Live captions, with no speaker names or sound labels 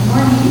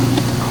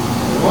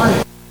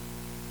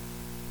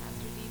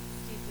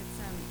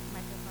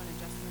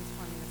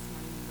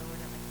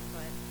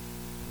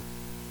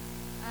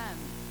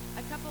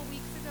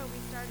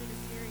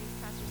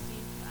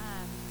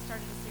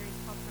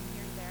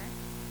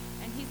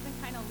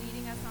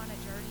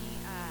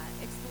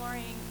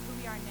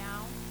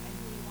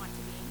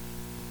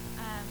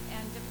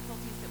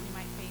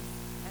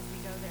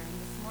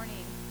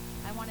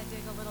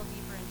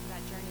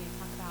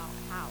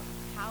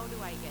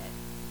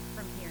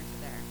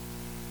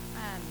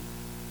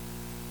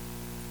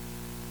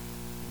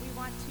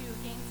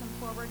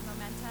forward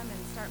momentum and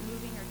start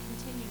moving or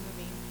continue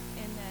moving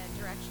in the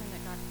direction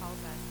that God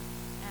calls us.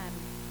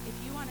 If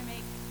you want to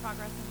make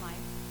progress in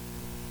life,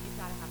 you've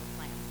got to have a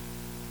plan.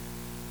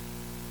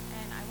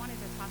 And I wanted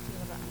to talk to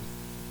you a little bit.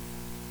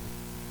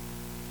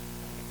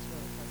 It's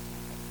really close to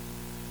my face.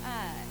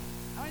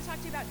 I want to talk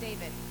to you about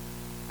David.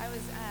 I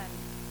was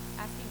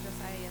asking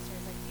Josiah yesterday,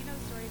 I was like, do you know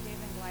the story of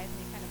David and Goliath?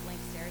 And he kind of blank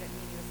stared at me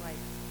and he was like,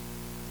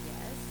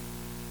 yes.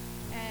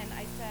 And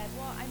I said,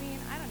 well, I mean,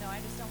 I don't know.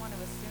 I just don't want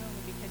to assume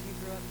because you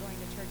grew up going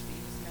to church that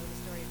you just know the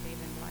story of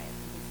David and Goliath.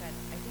 And he said,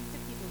 I think the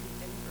people who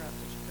didn't grow up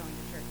going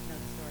to church know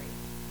the story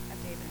of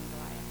David and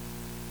Goliath.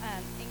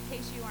 In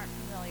case you aren't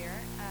familiar,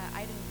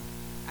 I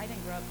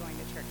didn't grow up going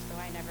to church, so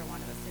I never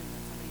want to assume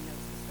that somebody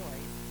knows the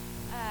story.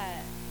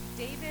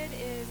 David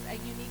is a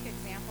unique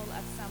example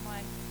of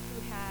someone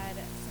who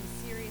had some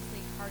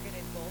seriously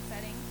targeted goal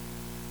setting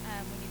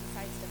when he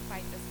decides to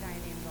fight this guy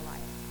named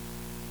Goliath.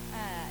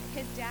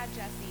 His dad,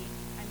 Jesse,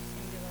 I'm just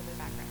going to do a little bit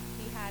of background.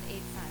 He had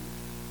 8 sons,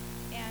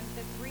 and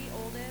the 3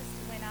 oldest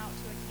went out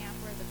to a camp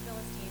where the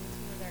Philistines,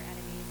 who were their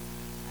enemies,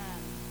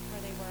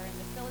 where they were, and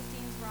the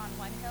Philistines were on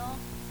one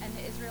hill, and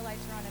the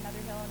Israelites were on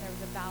another hill, and there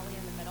was a valley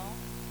in the middle,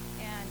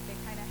 and they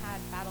kind of had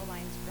battle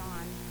lines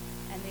drawn,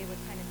 and they would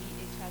kind of meet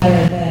each other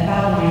at the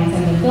battle lines,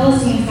 and the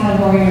Philistines had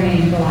a warrior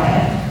named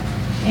Goliath,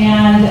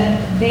 and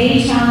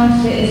they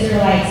challenged the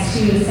Israelites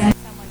to send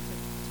someone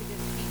to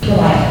defeat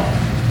Goliath.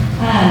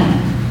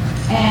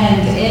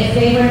 And if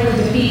they were to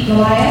defeat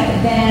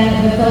Goliath,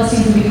 then the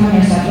Philistines would become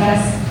their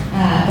subjects,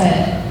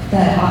 but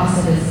the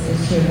opposite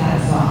is true of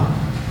that as well.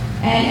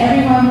 And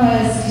everyone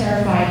was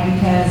terrified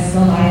because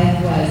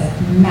Goliath was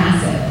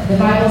massive. The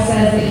Bible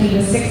says that he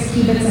was 6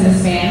 cubits in a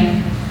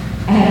span.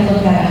 I had to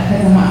look that up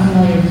because I'm not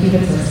familiar with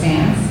cubits or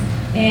spans.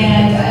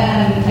 And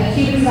a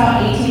cubit is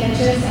about 18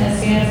 inches and a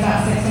span is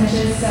about 6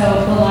 inches.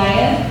 So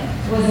Goliath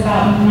was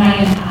about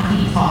 9.5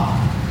 feet tall,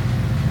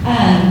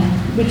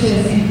 which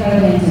is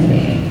incredibly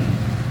intimidating.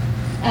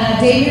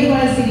 David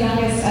was the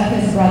youngest of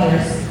his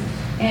brothers,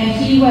 and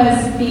he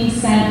was being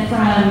sent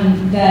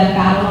from the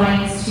battle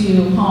lines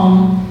to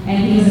home,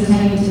 and he was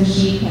attending to the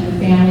sheep and the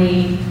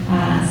family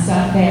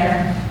stuff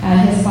there.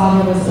 His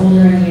father was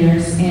older in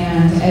years,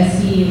 and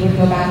as he would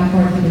go back and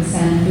forth, he would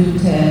send food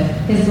to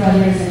his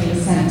brothers, and he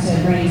was sent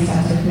to bring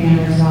stuff to the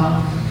commander as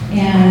well.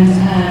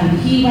 And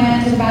he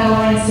went to the battle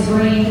lines to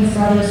bring his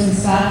brothers and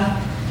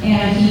stuff,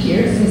 and he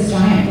hears this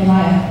giant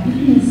Goliath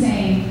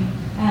saying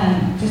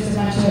just a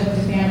bunch of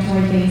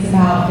defamatory things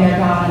about their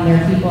God and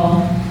their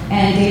people.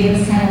 And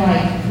David's kind of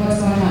like, what's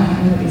going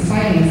on? Nobody's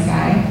fighting this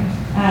guy.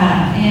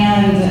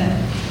 And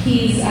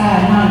he's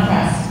not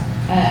impressed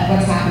at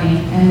what's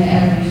happening, and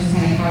everybody's just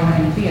kind of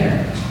cowering in fear.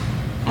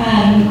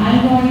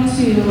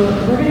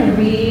 We're going to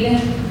read,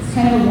 it's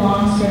kind of a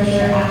long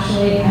scripture,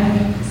 actually.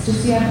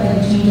 Just so you have like a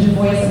change of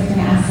voice, I was going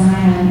to ask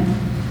Zion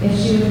if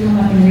she would come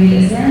up and read.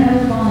 Is there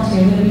another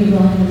volunteer that would be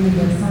willing to read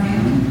with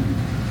Zion?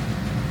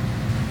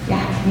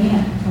 Yeah, Nina,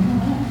 come on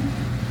up.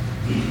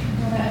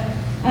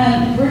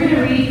 We're going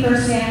to read 1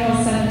 Samuel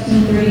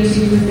 17:32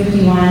 through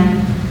 51.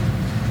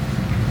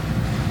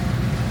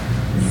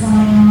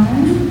 Zion,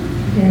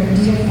 here,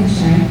 do you guys mind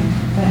sharing?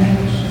 But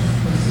maybe we should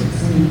just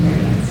some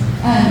ingredients.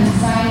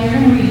 Zion, you're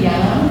going to read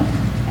yellow,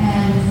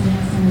 and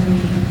Nina's going to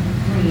read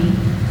green.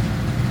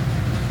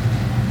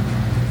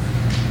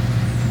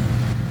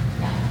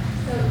 Yeah.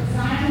 So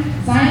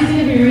Zion's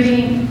going to be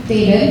reading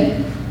David,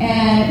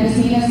 and Miss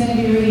Nina's going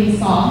to be reading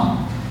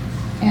Saul,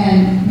 and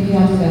maybe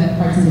I'll do the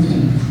parts in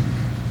between.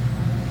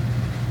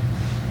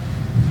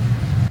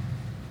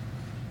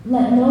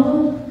 Let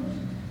no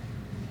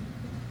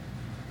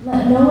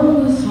one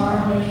lose heart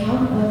on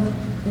account of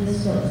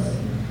this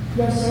Philistine.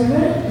 Your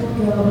servant will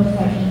go and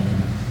fight him.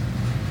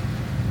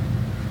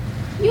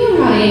 You are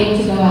not able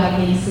to go out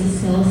against this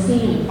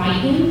Philistine and fight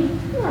him.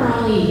 You are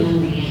only a young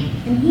man,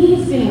 and he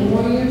has been a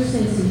warrior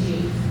since his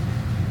youth.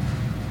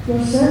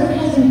 Your servant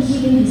has been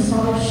keeping his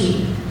father's sheep.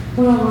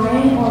 When a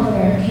lion or a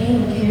bear came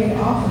and carried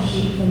off a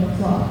sheep from the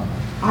flock,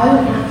 I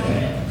went after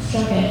it,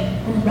 struck it,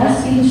 and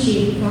rescued the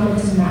sheep from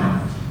its mouth.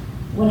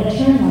 When it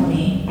turned on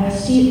me, I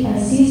seized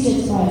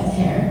it by its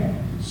hair,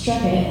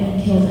 struck it,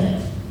 and killed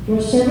it. Your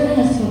servant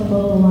has killed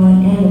both the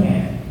lion and the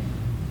bear.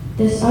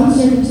 This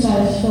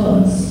uncircumcised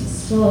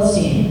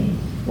Philistine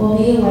will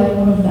be like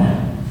one of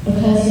them,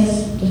 because he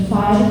has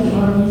defied the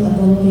armies of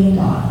the living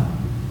God.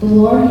 The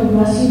Lord who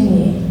rescued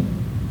me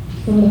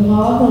from the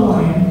paw of the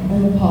lion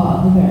and the paw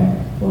of the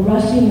bear will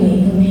rescue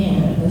me from the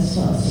hand of this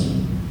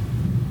Philistine.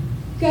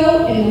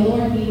 Go, and the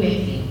Lord be with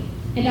you,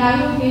 and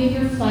I will give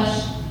your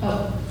flesh.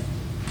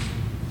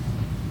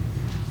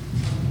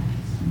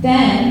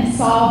 Then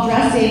Saul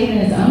dressed David in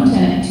his own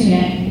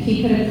tunic.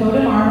 He put a coat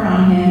of armor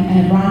on him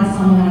and a bronze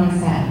helmet on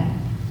his head.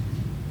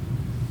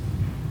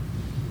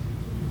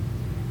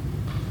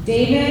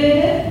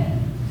 David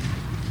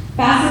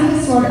fastened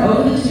his sword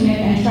over the tunic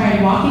and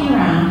tried walking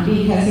around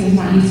because he was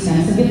not used to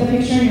them. So get the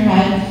picture in your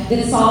head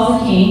that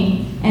Saul's a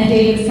king and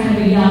David's kind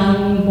of a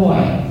young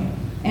boy.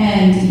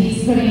 And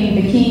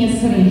the king is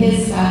putting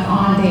his stuff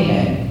on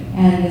David.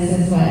 And this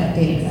is what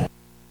David said.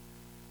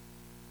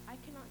 I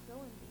cannot go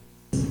in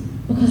these.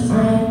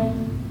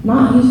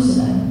 not used to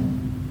them.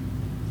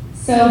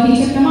 So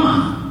he took them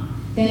off.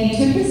 Then he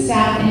took his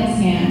staff in his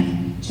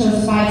hand,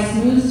 chose 5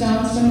 smooth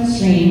stones from the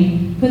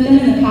stream, put them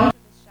in the pouch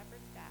of his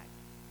shepherd's bag,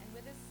 and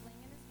with his sling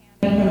in his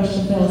hand approached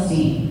the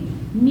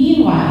Philistine.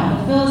 Meanwhile,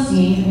 the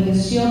Philistine, with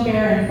his shield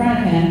bearer in front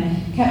of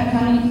him, kept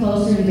coming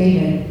closer to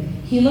David.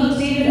 He looked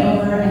David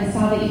over and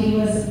saw that he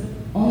was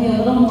only a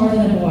little more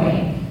than a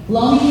boy,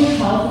 glowing with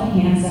health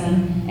and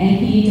handsome, and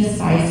he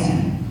despised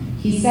him.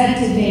 He said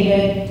to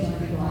David,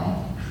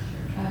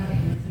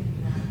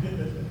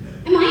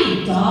 Am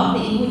I a dog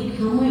that you would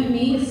come with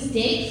me with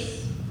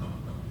sticks?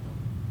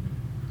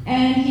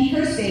 and he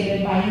cursed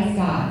David by his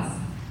gods.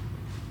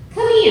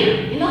 Come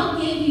here, and I'll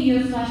give you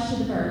your flesh to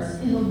the birds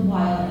and the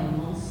wild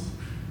animals.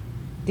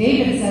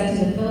 David said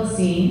to the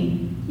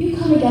Philistine, You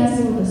come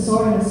against me with a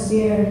sword and a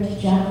spear and a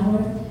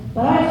javelin,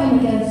 but I come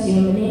against you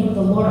in the name of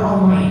the Lord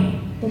Almighty,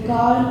 the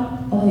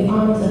God of the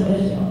armies of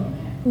Israel,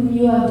 whom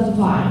you have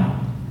defied.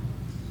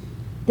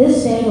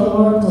 This day the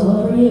Lord will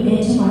deliver you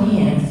into my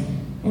hands,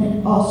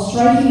 and I'll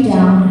strike you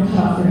down and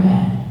cut off your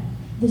head.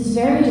 This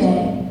very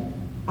day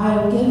I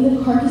will give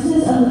the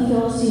carcasses of the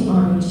Philistine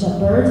army to the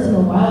birds and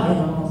the wild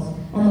animals,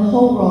 and the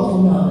whole world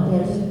will know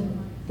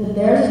that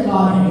there is a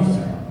God in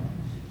Israel.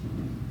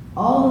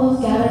 All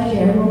those gathered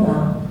here will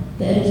know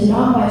that it is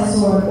not by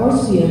sword or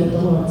spear that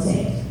the Lord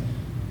saves.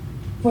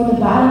 For the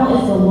battle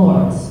is the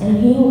Lord's, and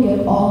He will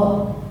give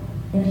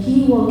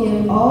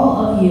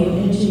all of you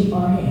into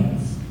our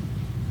hands.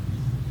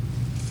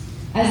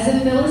 As the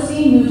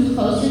Philistine moved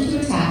closer to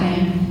attack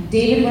him,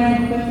 David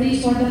ran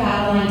quickly toward the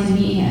battle line to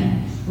meet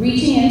him,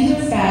 reaching into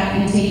his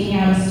bag and taking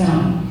out a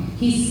stone.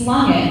 He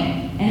slung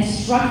it and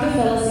struck the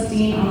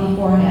Philistine on the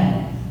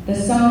forehead. The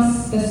stone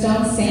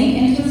sank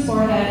into his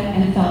forehead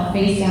and fell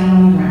face down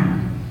on the ground.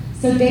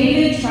 So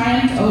David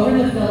triumphed over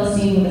the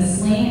Philistine with a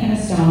sling and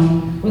a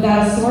stone,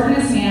 without a sword in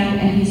his hand,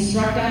 and he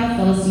struck down the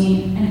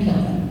Philistine and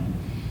killed him.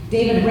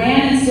 David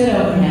ran and stood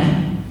over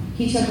him.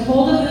 He took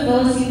hold of the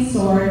Philistine's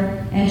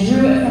sword and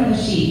drew it from the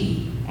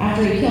sheath.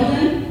 After he killed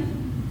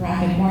him,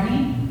 graphic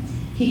warning,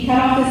 he cut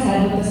off his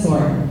head with the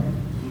sword.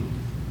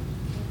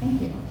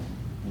 Thank you.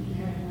 Thank you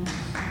very much.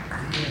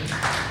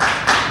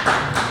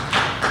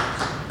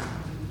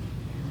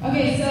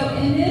 Okay, so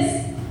in this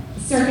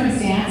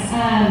circumstance,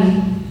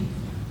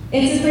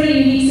 it's a pretty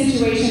unique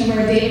situation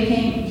where David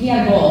he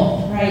had a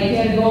goal, right? He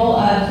had a goal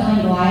of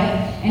killing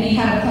Goliath, and he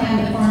had a plan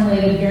that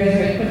formulated very,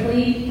 very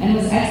quickly and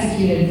was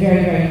executed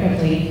very, very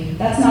quickly.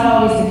 That's not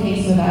always the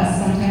case with us.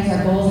 Sometimes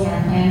our goals and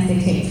our plans, they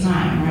take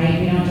time, right?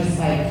 We don't just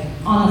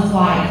on the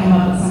fly come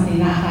up with something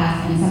that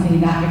fast and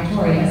something that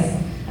victorious,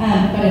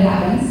 but it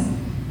happens.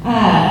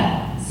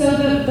 So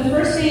the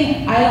first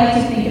thing I like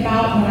to think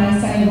about when I'm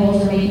setting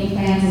goals or making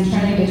plans and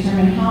trying to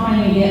determine how am I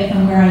going to get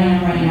from where I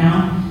am right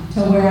now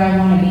to where I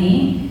want to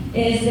be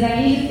is that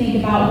I need to think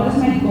about what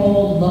does my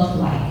goal look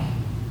like.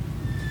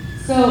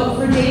 So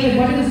for David,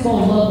 what did his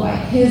goal look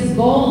like? His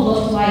goal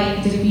looked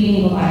like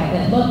defeating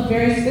Goliath. It looked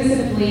very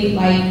specifically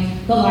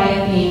like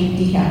Goliath being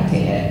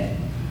decapitated.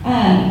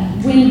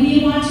 When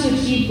we want to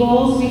achieve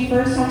goals, we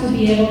first have to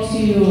be able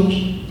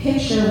to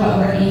picture what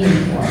we're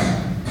aiming for.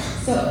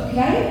 So could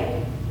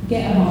I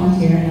get a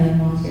volunteer, another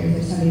volunteer? Is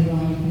there somebody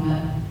willing to come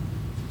up?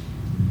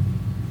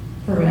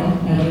 For real?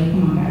 Nobody?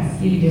 Come on,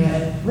 guys. You can do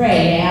it.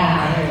 Ray, yeah,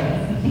 there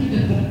you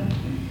go.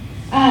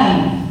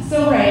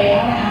 So Ray, I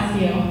want to ask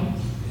you,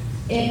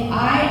 if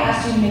I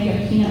asked you to make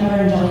a peanut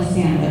butter and jelly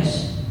sandwich,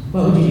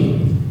 what would you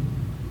do?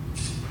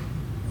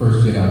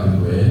 First, get out the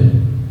bread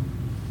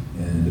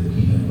and the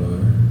peanut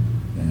butter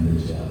and the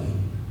jelly,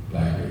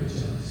 blackberry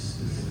jelly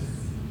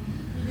specifically.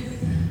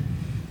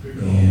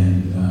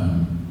 And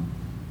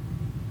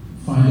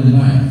find a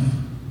knife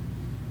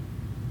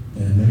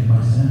and make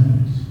my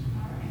sandwich.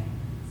 All right.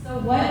 So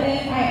what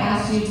if I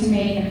asked you to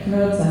make a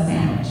karotza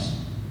sandwich?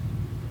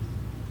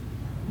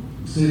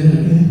 Say that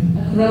again? A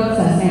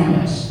karotza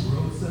sandwich.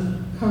 Rosa?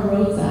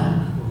 Karotza.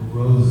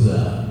 Rosa.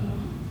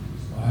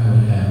 I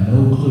would have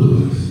no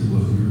clue as to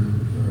what you're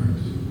referring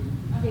to.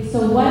 Okay, so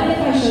what if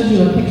I showed you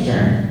a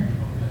picture?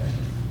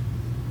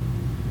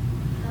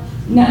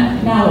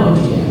 Now what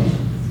would you do?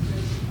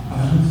 I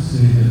would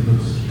say that it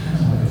looks kind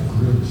of like a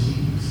grilled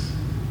cheese.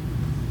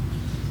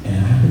 And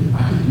I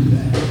could do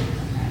that.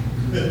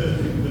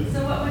 So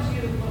what would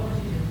you do? What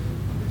would you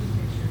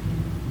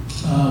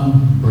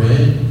picture?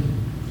 Bread.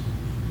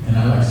 And I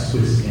like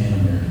Swiss and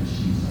American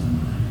cheese on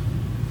mine.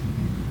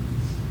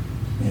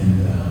 And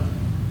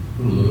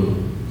put a little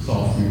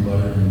salt-free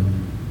butter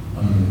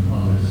on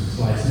the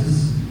slices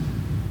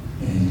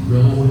and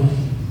grill away.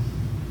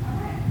 All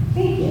right,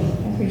 thank you. I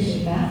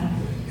appreciate that.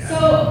 So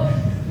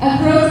a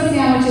karotza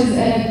sandwich is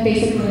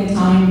basically an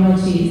Italian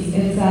grilled cheese.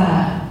 It's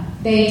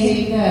they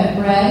take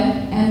the bread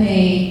and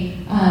they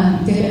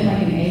dip it in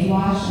like an egg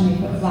wash and they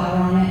put flour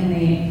on it and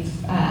they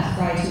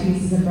fry 2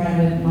 pieces of bread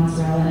with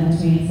mozzarella in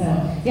between. So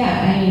yeah,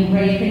 I mean,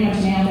 Ray pretty much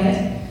nailed it.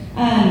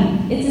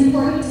 It's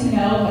important to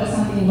know what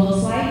something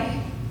looks like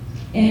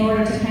in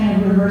order to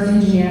kind of reverse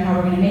engineer how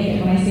we're going to make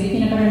it. When I say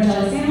peanut butter and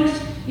jelly sandwich,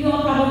 you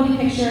all probably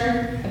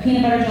picture a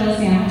peanut butter jelly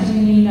sandwich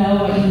and you know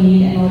what you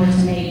need in order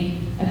to make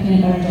a a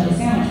peanut butter and jelly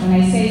sandwich.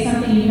 When I say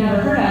something you've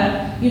never heard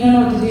of, you don't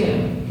know what to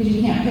do because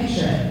you can't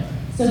picture it.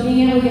 So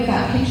being able to get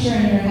that picture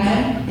in your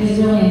head is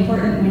really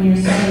important when you're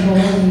setting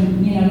goals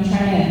and,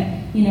 trying to,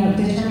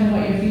 determine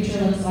what your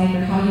future looks like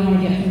or how you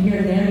want to get from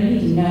here to there. You need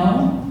to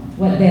know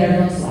what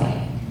there looks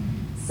like.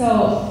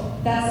 So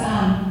that's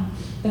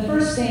the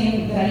first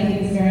thing that I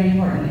think is very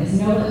important is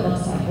know what it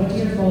looks like. What do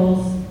your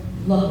goals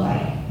look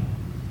like?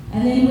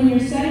 And then when you're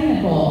setting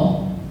a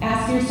goal,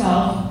 ask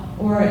yourself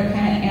or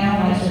kind of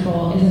analyze your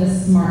goal, is it a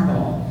SMART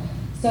goal?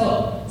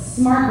 So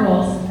SMART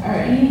goals, are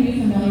any of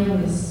you familiar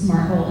with what a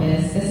SMART goal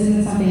is? This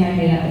isn't something I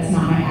made up, it's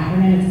not my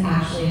acronym, it's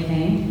actually a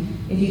thing.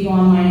 If you go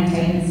online and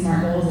type in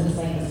SMART goals, it's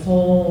like it's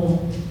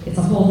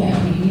a whole thing.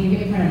 You can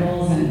get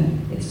printables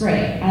and it's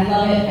great. I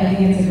love it. I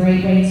think it's a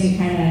great way to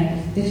kind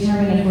of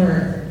determine if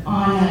we're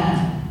on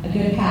a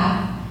good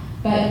path.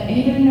 But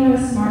anybody know what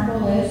a SMART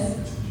goal is?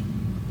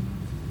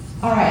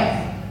 All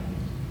right.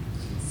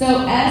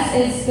 So S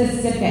is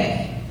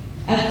specific.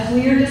 A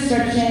clear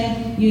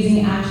description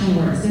using action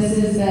words. This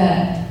is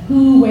the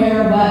who,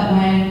 where, what,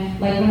 when.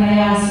 Like when I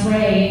asked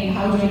Ray,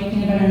 how would you make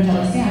peanut butter and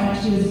jelly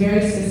sandwich, he was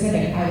very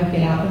specific. I would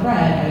get out the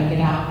bread. I would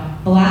get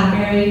out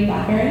blackberry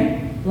jelly.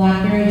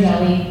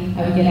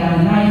 I would get out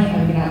a knife. I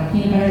would get out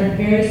peanut butter.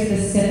 Very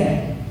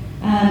specific.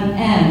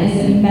 M, is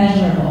it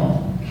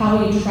measurable? How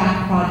will you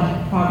track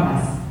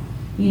progress?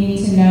 You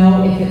need to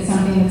know if it's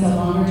something that's a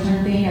longer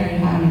term thing. Are you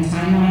having a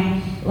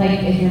timeline?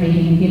 Like if you're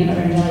making a peanut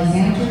butter and jelly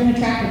sandwich, you're going to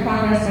track your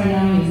progress by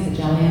knowing, is the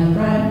jelly on the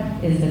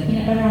bread? Is the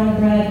peanut butter on the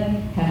bread?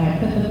 Have I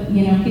put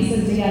the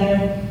pieces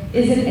together?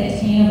 Is it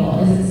attainable?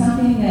 Is it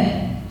something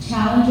that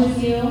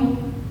challenges you,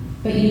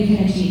 but you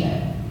can achieve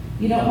it?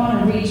 You don't want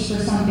to reach for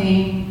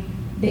something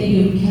that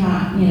you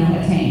cannot,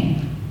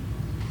 attain.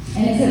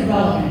 And is it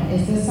relevant?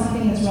 Is this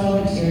something that's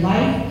relevant to your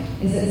life?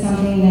 Is it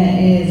something that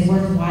is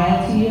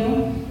worthwhile to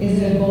you? Is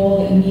it a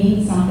goal that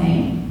means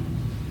something?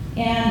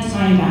 And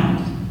time bound.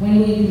 When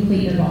will you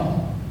complete your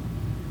goal?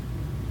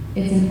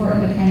 It's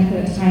important to kind of put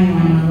a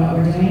timeline on what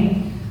we're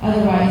doing.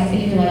 Otherwise,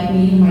 if you're like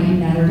me, you might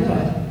never do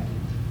it.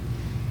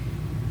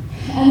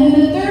 And then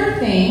the third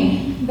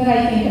thing that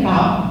I think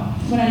about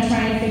when I'm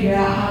trying to figure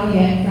out how to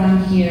get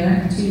from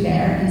here to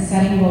there and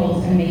setting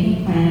goals and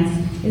making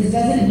plans is,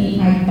 does it meet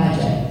my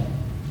budget?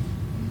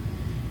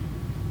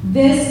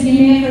 This, you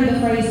may have heard the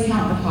phrase,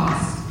 count the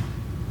cost.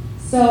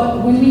 So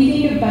when we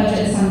think of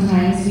budget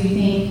sometimes, we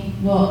think,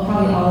 well,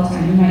 probably all the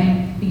time, you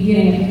might be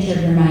getting a picture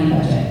of your money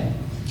budget.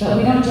 But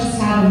we don't just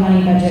have a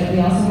money budget, we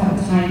also have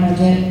a time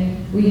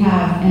budget, we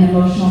have an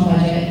emotional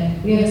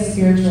budget, we have a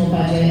spiritual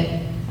budget,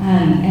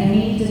 and we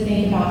need to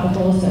think about the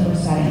goals that we're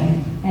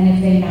setting and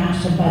if they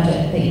match the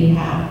budget that you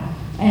have.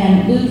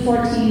 And Luke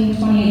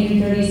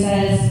 14:28-30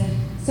 says,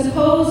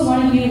 suppose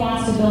one of you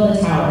wants to build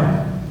a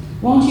tower.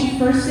 Won't you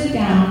first sit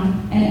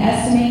down and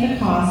estimate the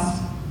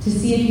cost to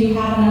see if you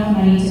have enough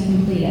money to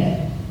complete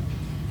it?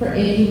 For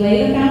if you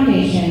lay the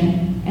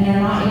foundation and are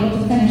not able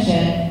to finish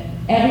it,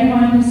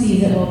 everyone who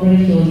sees it will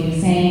ridicule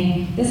you,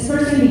 saying, this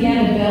person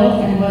began to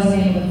build and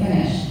wasn't able to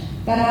finish.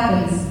 That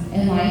happens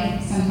in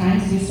life.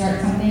 Sometimes we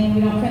start something and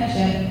we don't finish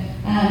it.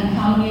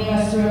 How many of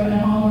us grew up in a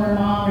home where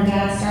mom or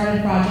dad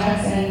started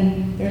projects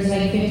and there's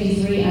like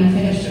 53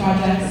 unfinished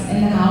projects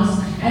in the house?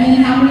 And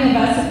then how many of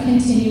us have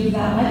continued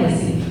that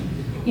legacy?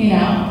 We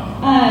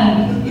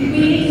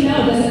need to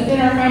know, does it fit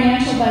our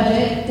financial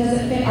budget? Does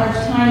it fit our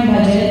time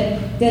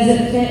budget? Does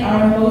it fit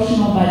our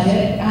emotional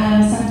budget?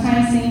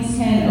 Sometimes things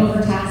can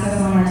overtax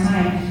us on our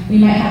time. We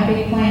might have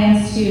big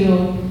plans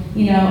to,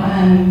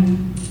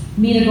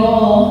 meet a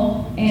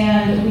goal,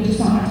 and we just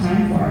don't have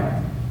time for it.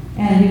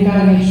 And we've got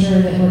to make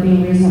sure that we're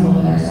being reasonable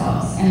with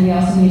ourselves. And we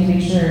also need to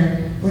make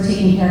sure we're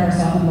taking care of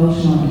ourselves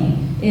emotionally.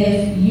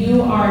 If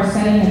you are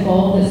setting a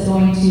goal that's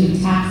going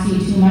to tax you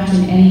too much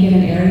in any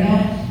given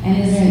area and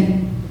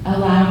isn't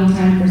allowing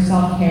time for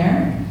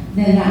self-care,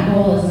 then that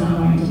goal is not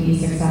going to be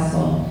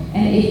successful.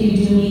 And if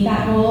you do meet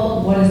that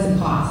goal, what is the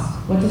cost?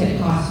 What did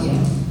it cost you?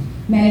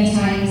 Many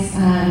times,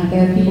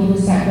 there are people who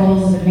set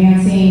goals of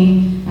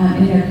advancing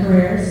in their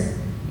careers,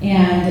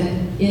 and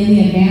in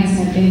the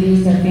advancement, they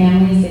lose their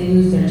families, they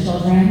lose their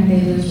children,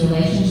 they lose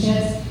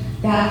relationships.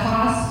 That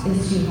cost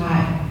is too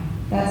high.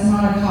 That's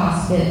not a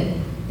cost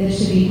that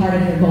should be part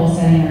of your goal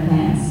setting or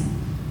plans.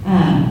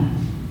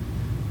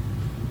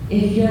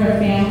 If you're a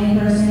family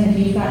person, if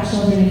you've got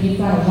children, if you've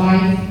got a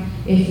wife,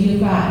 if you've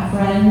got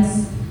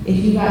friends, if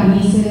you've got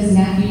nieces,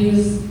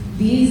 nephews,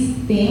 these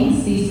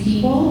things, these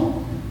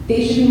people,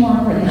 they should be more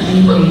important than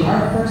anything.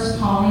 Our first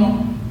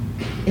calling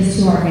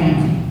is to our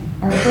family.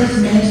 Our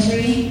first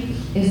ministry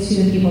is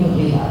to the people that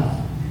we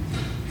love.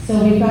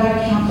 So we've got to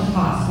count the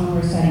cost when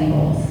we're setting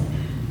goals.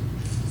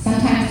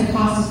 Sometimes the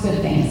cost is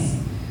good things.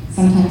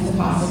 Sometimes the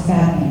cost is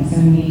bad things,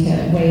 and we need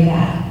to weigh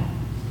that.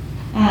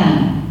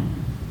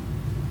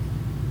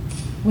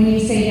 When you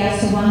say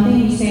yes to one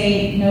thing, you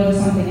say no to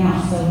something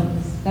else. So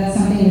that's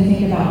something to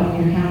think about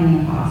when you're counting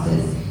the cost.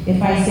 Is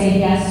if I say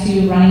yes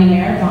to running a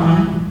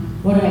marathon,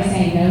 what am I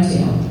saying no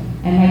to?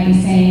 I might be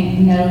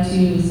saying no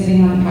to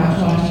sitting on the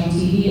couch watching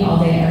TV all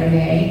day, every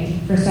day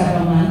for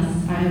several months.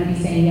 I'm going to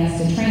be saying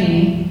yes to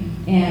training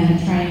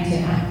and trying to,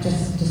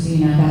 just so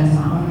you know, that is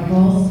not one of my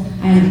goals.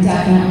 I am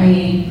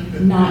definitely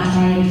not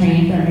trying to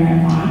train for a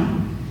marathon.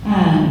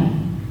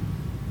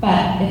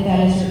 But if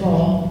that is your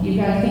goal, you've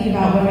got to think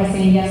about what am I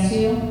saying yes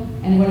to,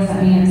 and what does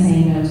that mean I'm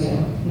saying no to.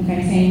 If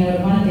I'm saying no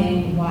to one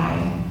thing,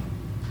 why?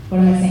 What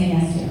am I saying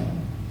yes to?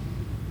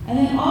 And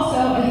then also,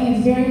 I think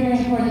it's very, very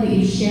important that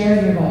you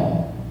share your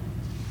goal.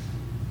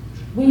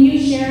 When you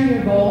share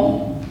your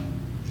goal,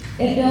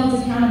 it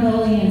builds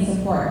accountability and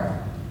support.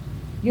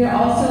 You're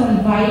also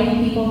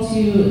inviting people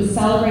to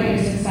celebrate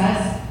your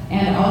success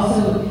and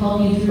also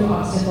help you through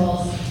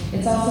obstacles.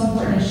 It's also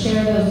important to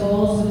share those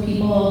goals with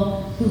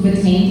people who've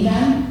attained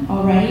them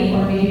already,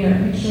 or maybe you're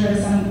a picture of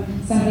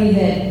somebody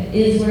that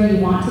is where you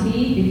want to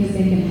be because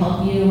they can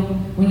help you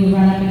when you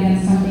run up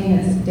against something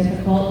that's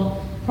difficult.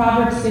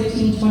 Proverbs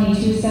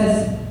 15:22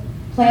 says,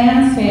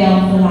 plans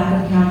fail for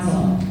lack of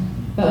counsel,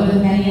 but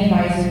with many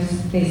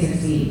advisors, they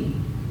succeed.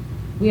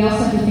 We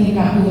also have to think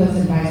about who those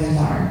advisors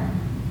are.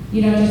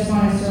 You don't just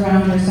want to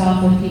surround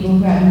yourself with people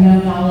who have no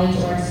knowledge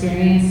or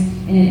experience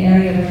in an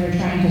area where you're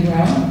trying to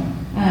grow.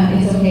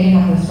 It's okay to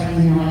have those friends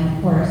in your life,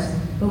 of course,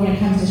 but when it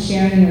comes to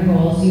sharing your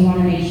goals, you want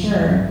to make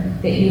sure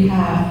that you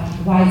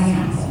have wise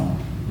counsel.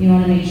 You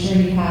want to make sure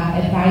you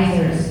have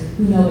advisors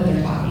who know what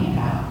they're talking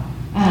about.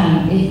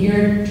 If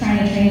you're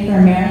trying to train for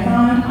a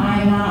marathon,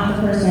 I'm not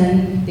the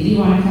person that you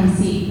want to come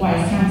seek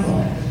wise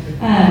counsel.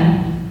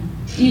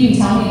 You can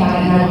tell me about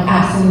it and I will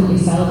absolutely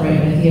celebrate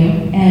with you.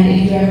 And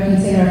if you ever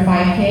consider a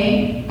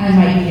 5K, I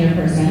might be your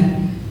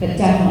person, but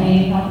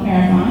definitely not a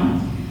marathon.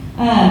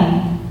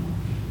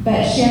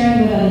 But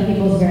sharing with other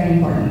people is very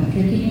important. If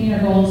you're keeping your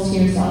goals to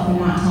yourself and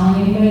not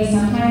telling anybody,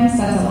 sometimes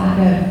that's a lack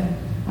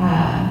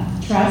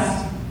of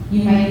trust.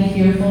 You might be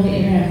fearful that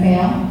you're going to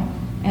fail,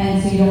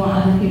 and so you don't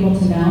want other people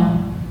to know.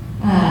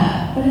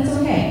 But it's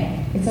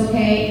okay. It's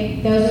okay.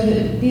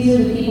 These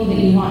are the people that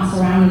you want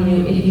surrounding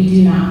you if you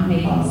do not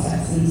make all the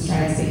steps and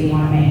strides that you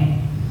want to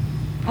make.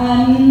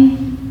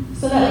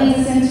 So that leads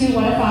us into,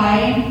 what if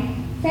I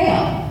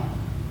fail?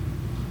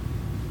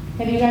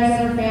 Have you guys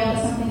ever failed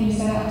at something you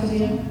set out to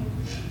do?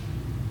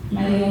 Am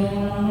I the only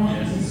one on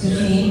that? Yes. It's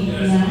just me?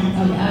 Yes. No?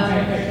 Okay, all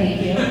right, great, thank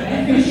you. I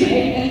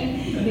appreciate it.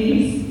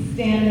 Maybe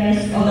stand there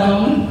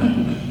alone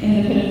in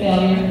the pit of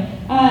failure.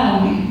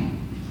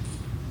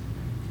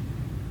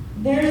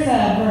 There's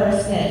a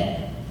verse that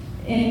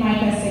in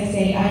Micah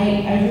 6:8,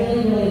 I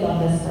really, really love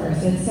this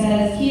verse. It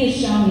says, He has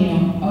shown you,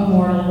 O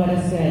mortal, what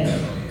is good.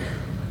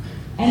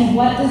 And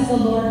what does the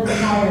Lord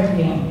require of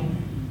you?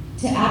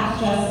 To act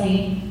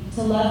justly,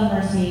 to love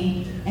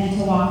mercy, and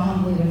to walk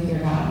humbly with your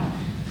God.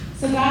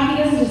 So God,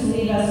 He doesn't just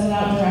leave us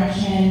without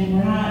direction.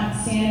 We're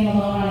not standing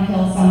alone on a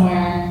hill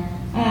somewhere.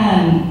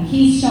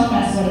 He's shown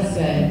us what is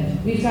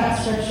good. We've got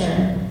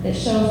scripture that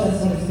shows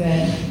us what is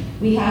good.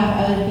 We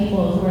have other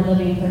people who are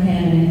living for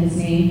Him and in His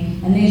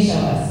name, and they show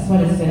us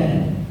what is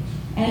good.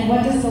 And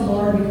what does the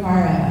Lord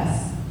require of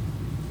us?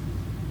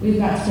 We've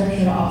got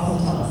scripture to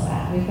also tell us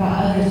that. We've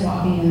got others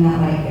walking in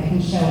that light that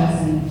can show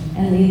us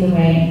and lead the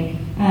way.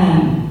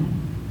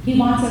 He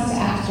wants us to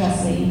act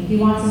justly. He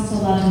wants us to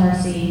love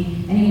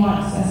mercy, and He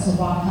wants us to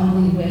walk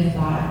humbly with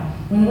God.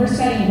 When we're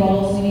setting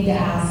goals, we need to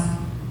ask,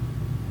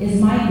 is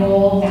my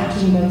goal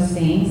matching those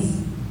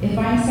things? If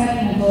I'm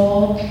setting a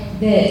goal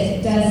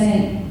that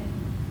doesn't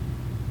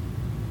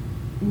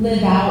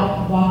live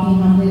out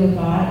walking humbly with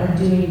God or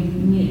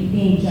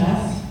being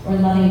just or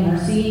loving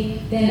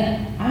mercy,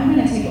 then I'm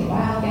going to take a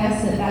wild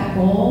guess that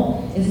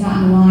goal is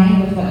not in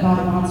line with what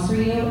God wants for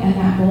you, and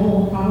that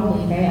goal will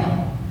probably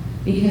fail.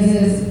 Because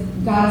it is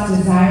God's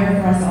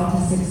desire for us all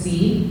to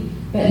succeed,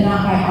 but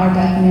not by our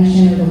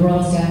definition or the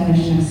world's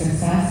definition of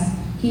success.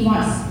 He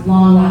wants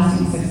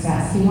long-lasting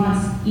success. He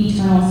wants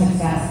eternal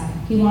success.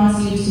 He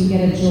wants you to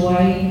get a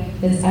joy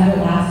that's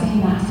everlasting,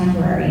 not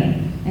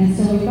temporary. And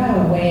so we've got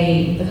to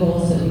weigh the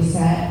goals that we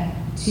set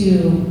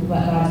to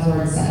what God's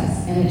Word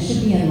says, and it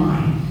should be in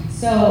line.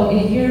 So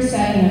if you're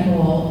setting a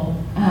goal,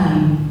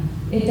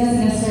 it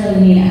doesn't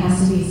necessarily mean it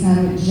has to be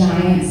some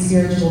giant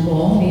spiritual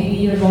goal. Maybe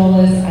your goal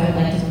is, I would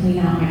like to clean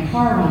out my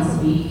car once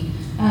a week.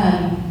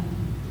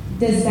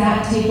 Does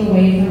that take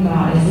away from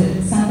God? Is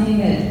it something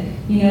that,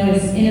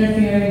 is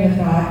interfering with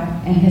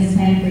God and His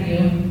plan for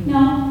you?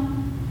 No,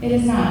 it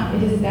is not.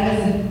 That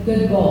is a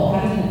good goal.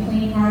 Having a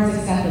clean car is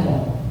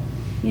acceptable.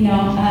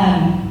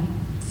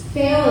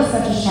 Fail is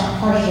such a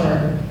harsh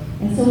word.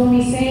 And so when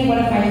we say, what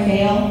if I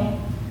fail?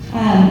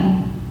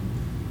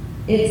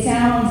 It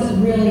sounds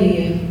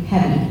really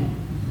heavy.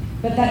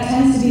 But that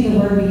tends to be the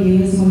word we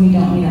use when we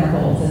don't meet our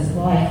goals, is,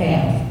 well, I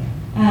failed.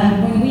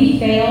 When we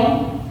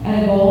fail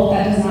at a goal,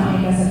 that does not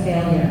make us a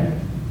failure.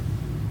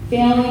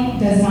 Failing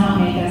does not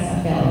make us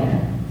a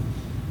failure.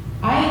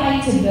 I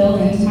like to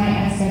build into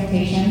my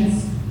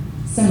expectations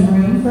some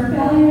room for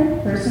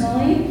failure,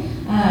 personally,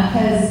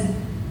 because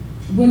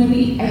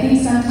I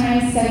think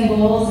sometimes setting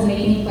goals and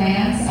making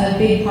plans, a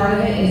big part of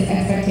it is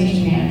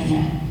expectation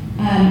management.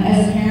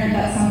 As a parent,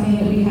 that's something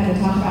that we've had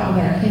to talk about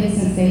with our kids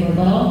since they were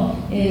little,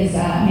 is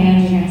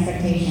managing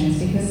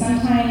expectations. Because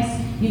sometimes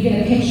you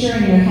get a picture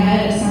in your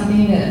head of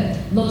something that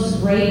looks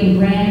great and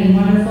grand and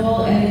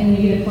wonderful, and then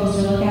when you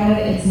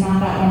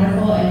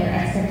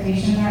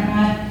expectations aren't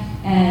met,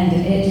 and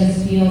it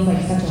just feels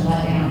like such a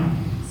letdown.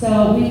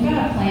 So we've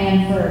got a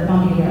plan for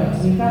bumpy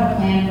roads, we've got a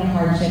plan for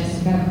hardships,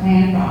 we've got a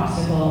plan for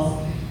obstacles.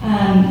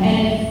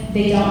 And if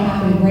they don't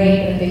happen,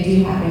 great, but if they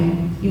do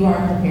happen, you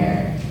are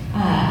prepared.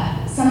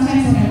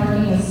 Sometimes when I'm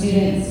working with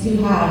students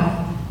who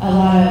have a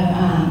lot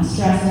of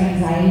stress or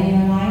anxiety in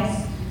their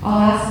lives,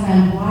 I'll ask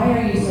them, why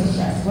are you so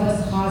stressed?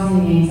 What's causing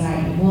the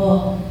anxiety?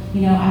 Well, I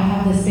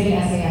have this big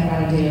essay I've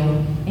got to do,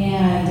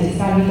 and it's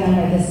got to be done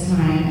by this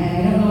time, and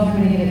I don't know if I'm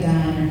going to get it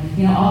done,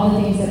 or, all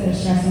the things that they're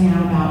stressing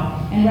out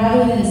about. And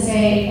rather than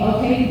say,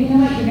 okay, you know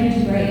what, you're going to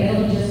do great,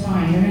 it'll be just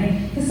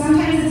fine. Because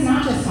sometimes it's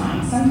not just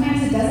fine.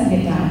 Sometimes it doesn't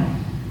get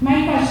done.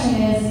 My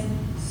question is,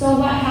 so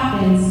what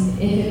happens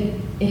if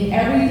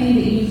everything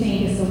that you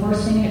think is the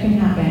worst thing that can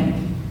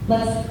happen,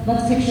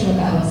 let's picture what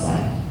that looks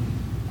like,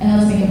 and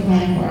let's make a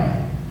plan for it.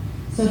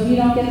 So if you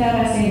don't get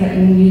that essay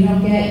written, you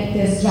don't get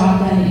this job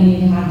done that you need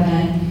to have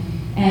done,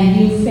 and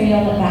you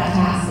fail at that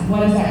task,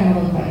 what is that going to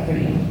look like for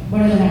you?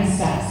 What are the next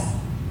steps?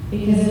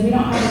 Because if we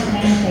don't have a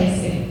plan in place,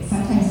 it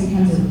sometimes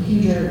becomes a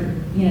huger,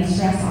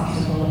 stress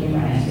obstacle that we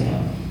run into.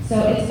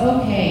 So it's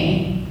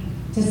okay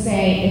to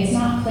say it's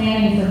not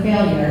planning for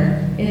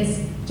failure,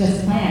 it's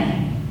just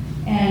planning.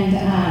 And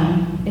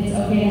it's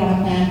okay to have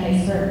a plan in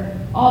place for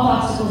all the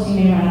obstacles you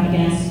may run up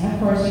against. Of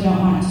course, you don't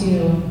want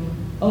to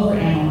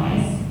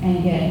overanalyze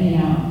and get,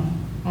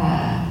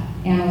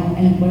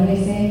 and what do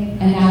they say?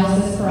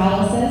 Analysis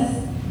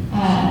paralysis.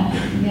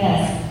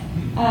 Yes.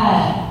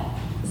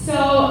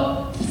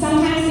 So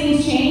sometimes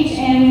things change,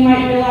 and we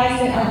might realize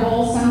that our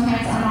goals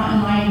sometimes are not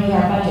in line with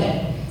our budget.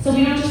 So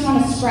we don't just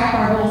want to scrap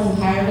our goals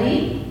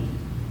entirely.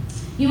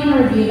 You want to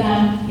review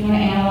them, you want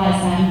to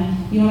analyze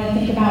them, you want to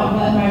think about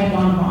what might have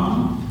gone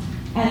wrong,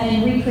 and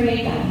then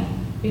recreate them,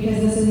 because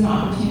this is an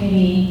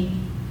opportunity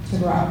to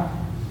grow.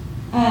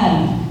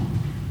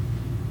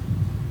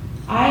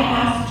 I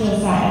asked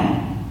Josiah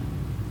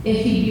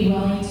if he'd be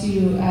willing to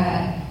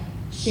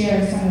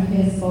share some of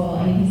his goal,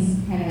 and he's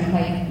kind of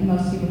like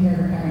most people here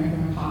recovering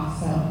from a cough,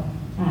 so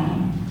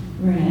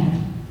we're gonna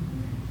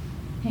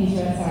hang through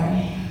it,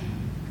 sorry.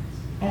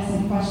 I have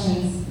some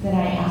questions that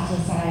I asked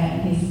Josiah,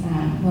 and he's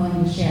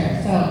willing to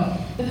share. So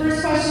the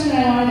first question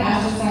that I wanted to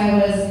ask Josiah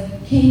was,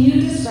 can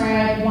you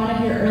describe one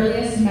of your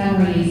earliest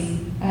memories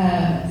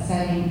of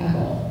setting a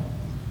goal?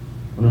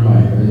 One of my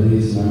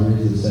earliest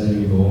memories of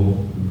setting a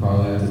goal would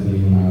probably have to be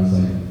when I was I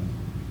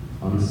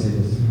want to say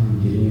this is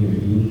around getting or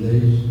Eden's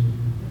age,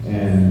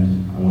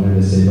 and I wanted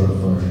to save up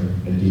for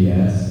a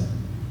DS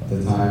at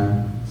the time,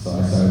 so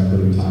I started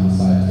putting time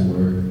aside to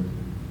work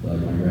for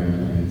my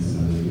grandparents and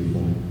other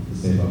people to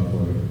save up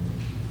for it.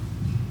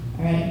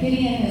 All right,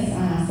 Gideon is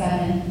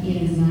 7,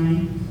 Eden's 9,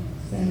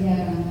 so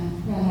yeah,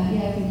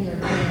 I think you're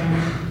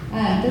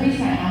right. The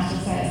reason I asked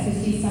Josiah is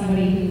because he's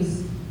somebody who's,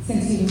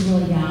 since he was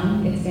really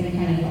young, it's been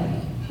kind of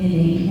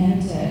innate in him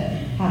to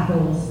have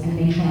goals and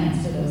make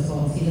plans for those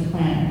goals. He's a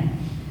planner.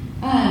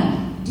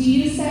 Do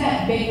you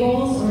set big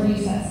goals or do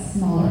you set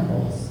smaller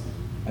goals?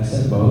 I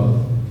set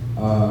both.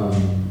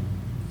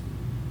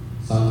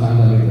 Sometimes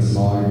I make the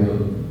smaller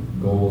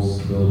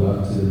goals build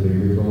up to the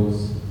bigger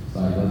goals. So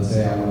let's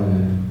say I want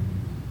to,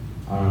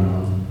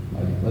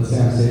 let's say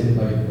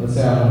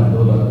I want to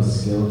build up a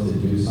skill to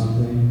do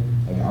something.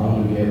 I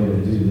want to be able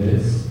to do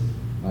this.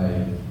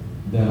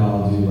 Then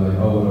I'll do what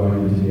do I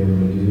need to be able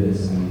to do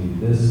this? I need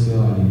this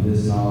skill, I need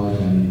this knowledge,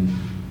 I need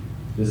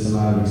this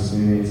amount of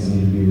experience, I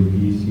need to be with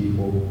these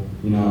people,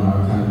 and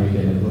I'll kind of make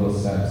it little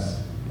steps.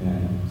 And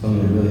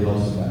something that really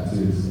helps with that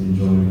too is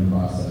enjoying the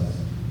process.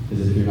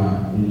 Because if you're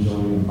not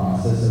enjoying the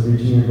process of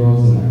reaching your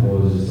goals, then that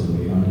goal is just a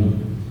weight on you,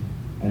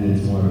 and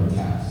it's more of a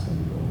task than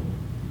a goal.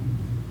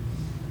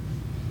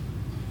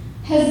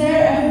 Has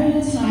there ever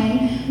been a time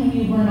when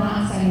you were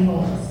not setting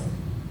goals?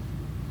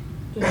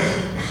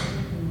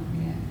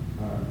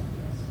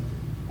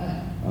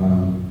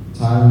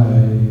 Time I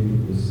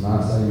was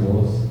not setting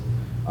goals.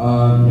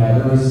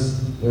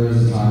 There was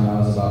a time I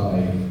was about I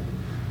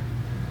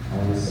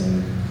want to say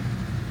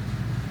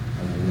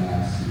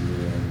last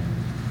year,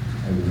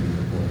 everything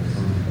before,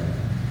 something like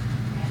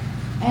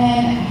that.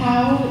 And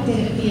how did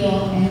it feel,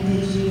 and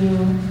did you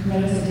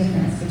notice a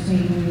difference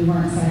between when you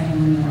weren't setting and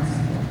when you were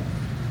setting goals?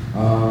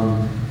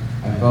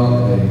 I felt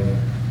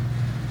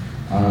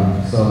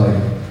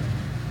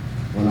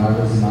when I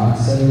was not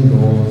setting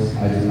goals,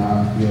 I did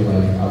not feel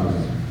like I was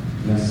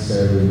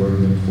necessarily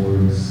working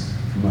towards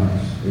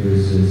much. It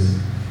was just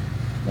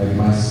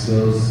my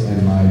skills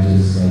and my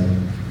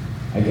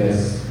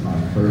my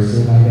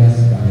person, if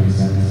that makes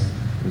sense,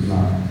 was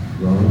not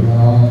growing at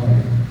all.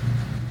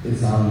 It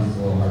sounds a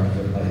little harsh,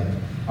 but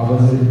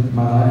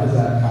my life was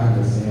at kind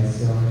of a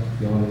standstill.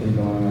 The only thing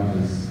going up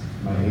is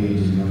my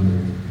age and number.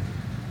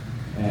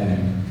 And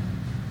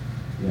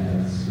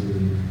that's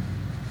really.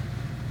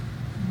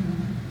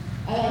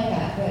 I like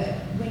that, but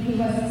when he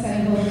wasn't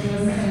setting goals, he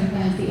wasn't setting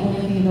plans, the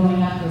only thing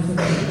going up was his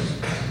age.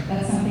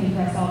 That's something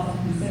for us all to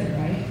consider,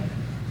 right?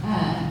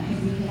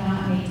 Because we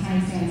cannot make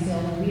time stand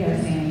still when we are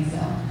standing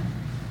still.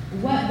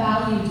 What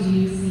value do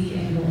you see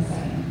in goal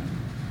setting?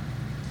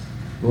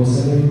 Goal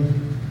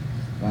setting?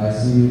 I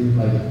see,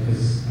 like,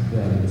 because I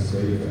feel like it's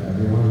great for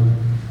everyone.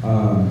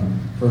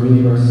 For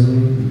me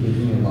personally, it gives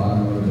me a lot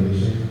of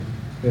motivation.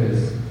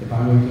 Because if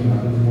I'm waking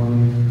up in the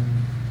morning,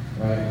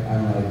 right,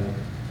 I'm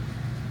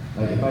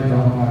like if I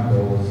don't have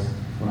goals,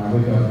 when I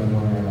wake up in the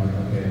morning, I'm like,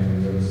 okay, I'm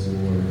gonna go to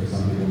school, or for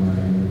some people, I'm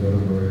gonna go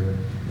to work,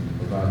 and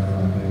provide for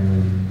my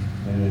family,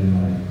 and then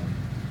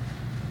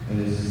and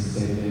it's just the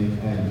same thing.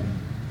 And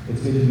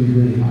it's good to be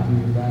really happy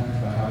with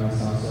that, by having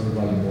some sort of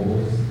like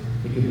goals.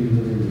 It could be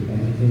literally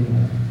anything.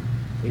 Like,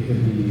 it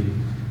could be,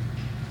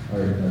 or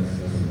that's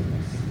something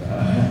next.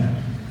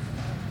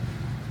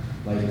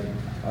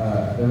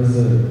 There was a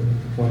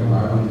point where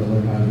I wanted to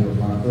learn how to do a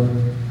front flip.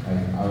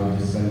 Like, I would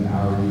just spend an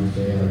hour each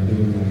day, like,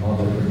 doing like all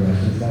the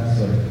progression steps.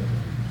 But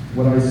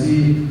what I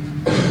see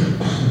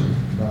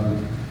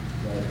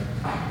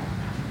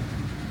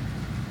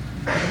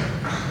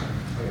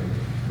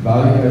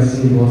value I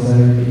see in goal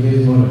setting, it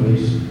gives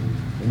motivation.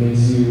 It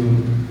makes you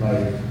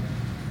like,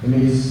 it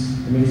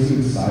makes you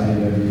excited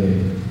every day.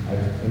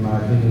 In my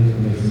opinion, it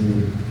makes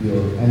me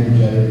feel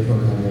energetic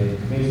towards my day.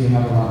 It makes me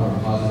have a lot more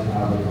positive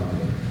outlook on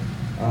it.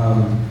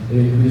 It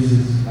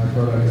increases my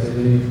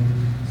productivity,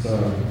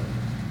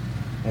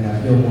 and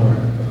I feel more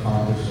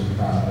accomplished and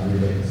proud every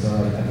day. So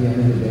like, at the end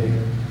of the day,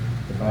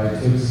 if I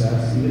took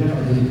steps, even if I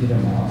didn't hit a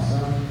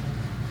milestone,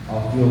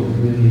 I'll feel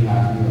really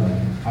happy, like,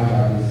 I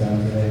got this done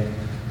today,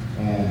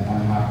 and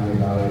I'm happy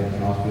about it,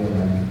 and I'll feel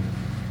like,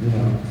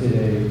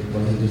 today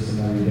wasn't just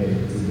another day,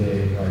 it's a day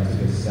where I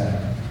took a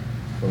step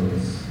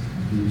towards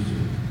the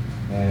future.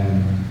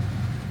 And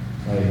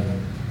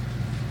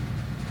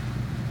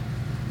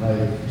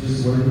like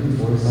just working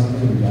towards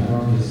something in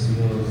general just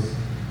feels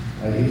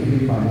like it could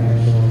be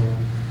financial,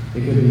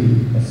 it could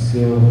be a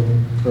skill,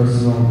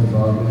 personal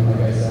development.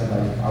 Like I said,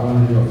 like I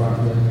want to do a front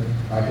flip.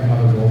 I could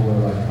have a goal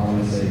where like I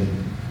want to say,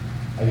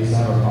 I used to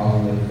have a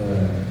problem with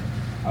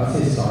I would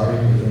say sorry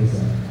for things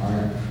that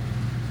aren't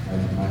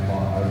like my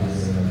fault. I would just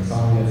say like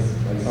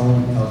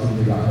someone tells me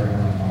they got hurt on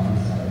my phone, I'm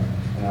sorry,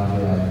 and I'll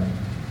be like,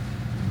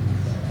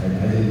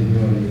 I didn't do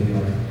anything,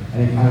 like, and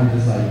it kind of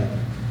just like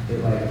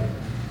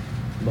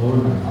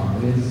lowered my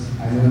confidence.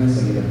 I noticed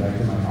like it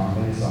affected my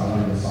confidence, so I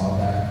wanted to solve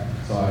that.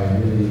 So I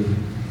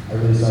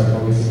really started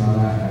focusing on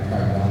that, and I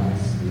cracked down on it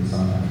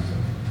sometimes. So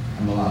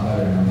I'm a lot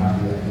better, and I'm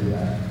happy that I did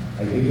that.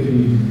 Like it could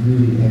be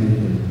really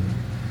anything.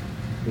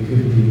 It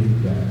could be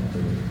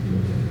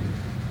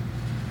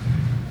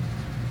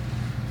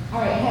All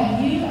right, have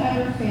you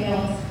ever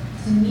failed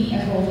to meet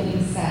a goal that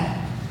you set?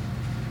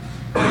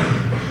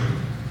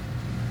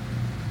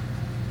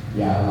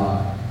 Yeah, a lot.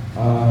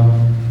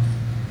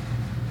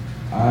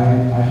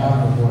 I have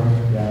before,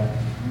 yeah.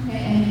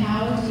 Okay, and how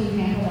do you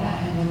handle that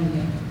and what do you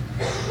do?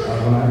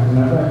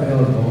 Whenever I fail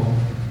a goal,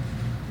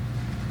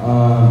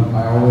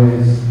 I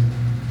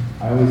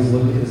always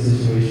look at the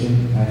situation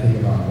and I think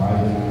about why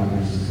did I not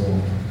reach this goal?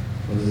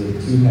 Was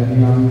it too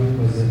heavy on me?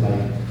 Was it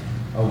like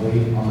a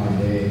weight on my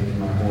day and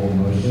my whole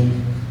emotion?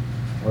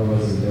 Or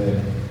was it that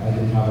I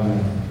didn't have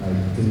enough,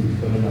 didn't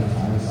put enough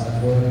time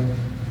aside for it?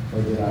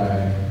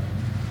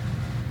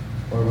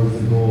 Or was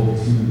the goal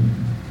too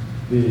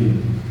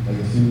big,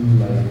 too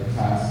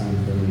tasking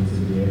for me to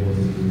be able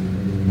to do in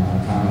the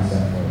amount of time I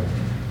set for it?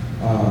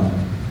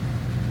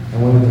 And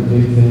one of the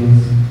big things,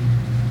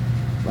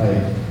 I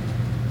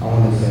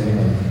want to say,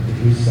 if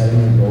you're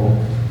setting a goal,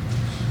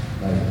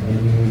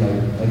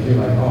 and you're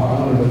like, oh, I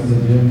want to go to the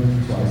gym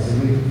twice a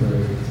week for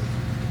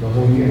the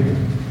whole year.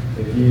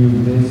 If you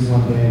miss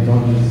one day,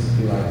 don't just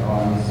be like, oh,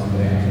 I missed one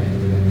day, I can't do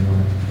it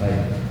anymore.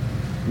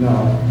 No,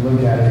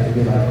 look at it and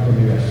be like, okay,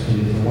 maybe I should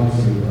change it to once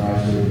a week, or I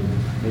should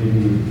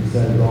maybe,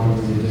 instead of going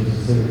to the gym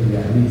specifically,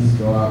 at least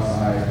go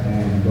outside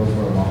and go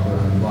for a walk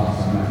around the block,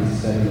 so I'm at least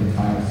setting the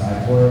time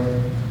aside for it.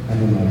 And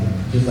then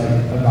just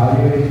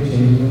evaluating,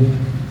 changing,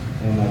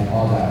 and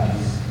all that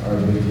just are a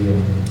big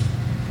deal.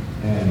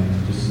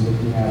 And just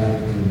looking at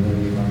it and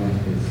learning from it,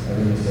 because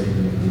every mistake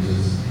you make is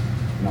just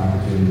an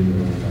opportunity to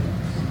learn from it.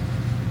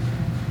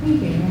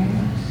 Thank you very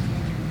much.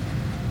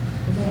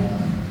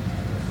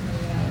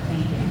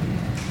 Thank you.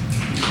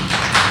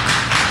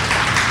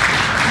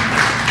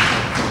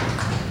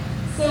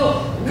 So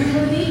when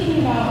we're thinking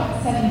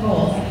about setting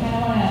goals, I kind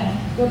of want to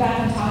go back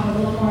and talk a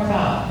little more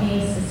about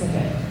being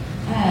specific.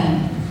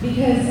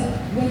 Because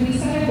when we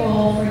set a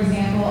goal, for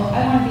example,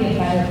 I want to be a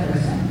better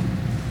person.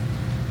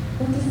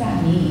 What does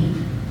that mean?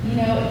 A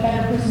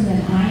better person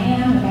than I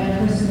am, a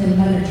better person than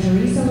Mother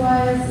Teresa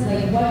was?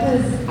 What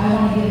does I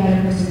want to be a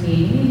better person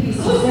mean? We need to be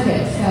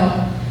specific. So,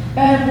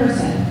 better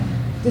person.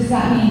 Does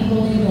that mean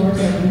holding doors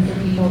open for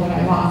people when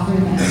I walk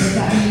through them? Does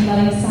that mean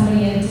letting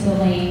somebody into the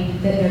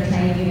lane that they're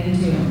trying to get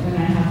into when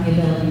I have the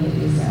ability to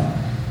do so?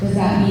 Does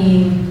that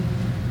mean,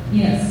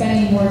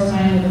 spending more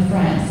time with a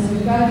friend? So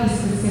we've got to be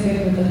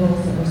specific with the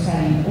goals that we're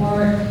setting.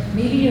 Or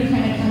maybe you're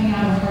kind of coming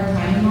out of a hard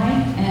time in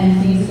life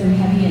and things have been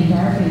heavy and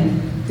dark and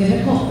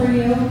difficult for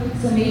you.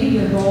 So maybe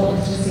your goal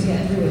is just to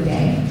get through a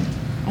day.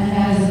 And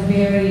that is a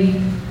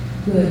very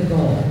good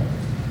goal.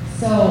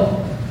 So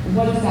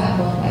what does that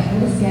look like? What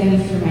does getting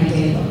through my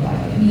day look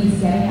like? It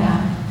means getting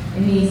up.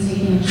 It means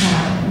taking a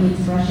shower. It means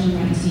brushing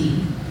my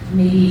teeth.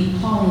 maybe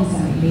calling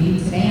somebody. Maybe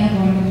today I'm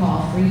going to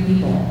call 3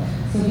 people.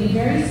 So be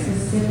very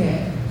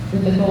specific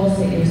with the goals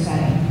that you're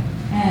setting.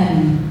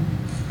 And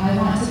I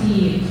want to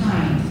be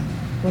kind.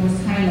 What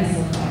does kindness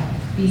look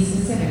like? Be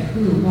specific.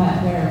 Who,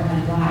 what, where,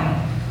 when,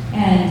 why.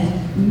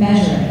 And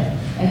measure it.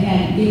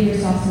 Again, give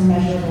yourself some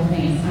measurable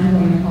things. I'm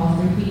going to call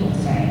 3 people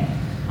today.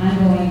 I'm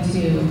going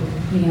to,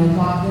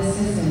 walk this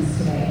distance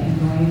today. I'm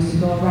going to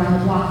go around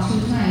the block 2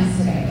 times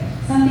today.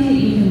 Something that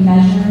you can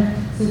measure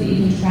so that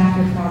you can track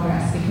your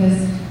progress.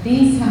 Because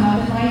things come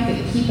up in life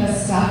that keep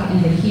us stuck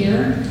into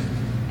here,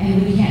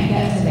 and we can't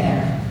get to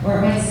there. Or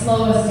it might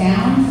slow us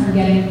down from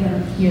getting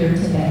from here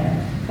to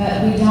there.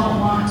 But we don't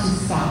want to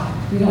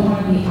stop. We don't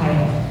want to be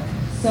idle.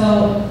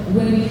 So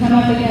when we come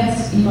up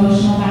against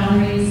emotional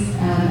boundaries,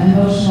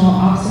 emotional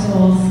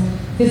obstacles,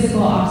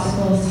 physical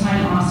obstacles,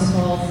 time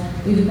obstacles,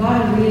 we've got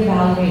to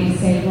reevaluate and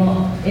say,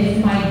 well,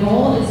 if my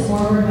goal is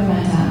forward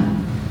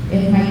momentum,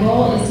 if my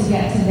goal is to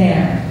get to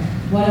there,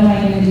 what am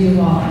I going to do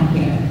while I'm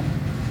here?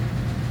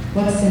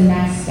 What's the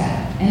next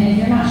step? And if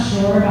you're not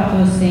sure about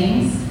those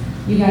things,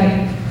 you got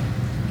to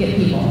get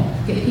people.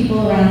 Get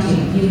people around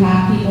you. You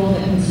have people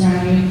that can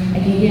surround you.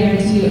 I can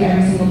guarantee you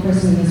every single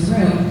person in this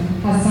room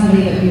has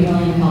somebody that would be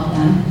willing to help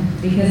them,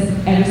 because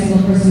every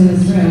single person in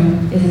this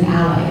room is an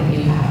ally that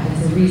you have.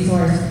 It's a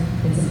resource.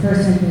 It's a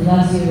person who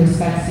loves you,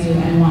 respects you,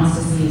 and wants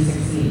to see you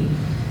succeed.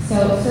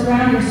 So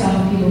surround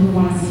yourself with people who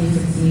want to see you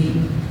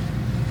succeed.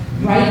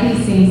 Write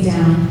these things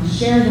down.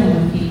 Share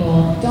them with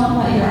people. Don't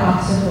let your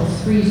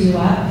obstacles freeze you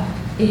up.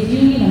 If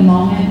you need a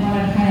moment,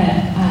 when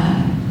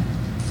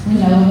when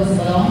Noah was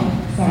little,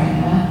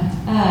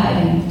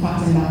 I didn't talk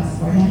to him about this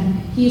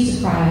beforehand. He used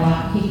to cry a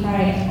lot. He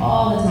cried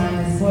all the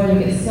time. This boy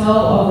would get so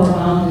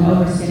overwhelmed and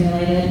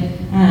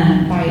overstimulated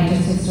by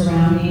just his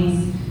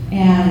surroundings.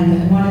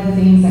 And one of the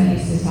things I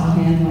used to tell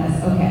him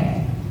was,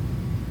 okay,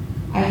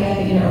 I get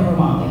that you're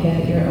overwhelmed. I get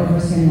that you're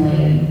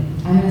overstimulated.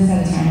 I'm going to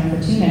set a timer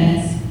for 2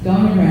 minutes. Go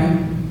in your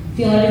room.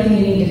 Feel everything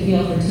you need to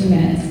feel for 2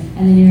 minutes.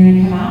 And then you're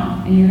going to come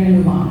out and you're going to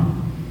move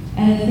on.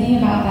 And the thing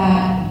about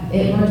that,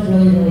 it worked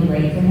really, really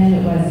great for him.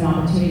 It was an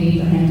opportunity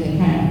for him to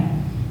kind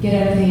of get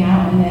everything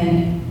out and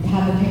then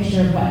have a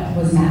picture of what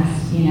was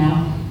next, But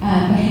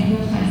I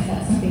realized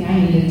that's something I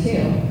needed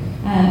too.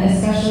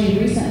 Especially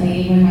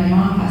recently when my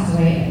mom passed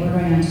away. We're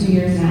going on 2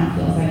 years now. It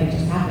feels like it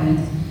just happened.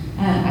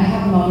 I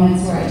have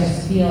moments where I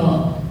just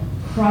feel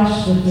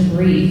crushed with the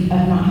grief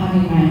of not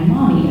having my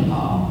mommy to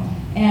call.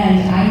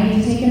 And I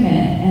need to take a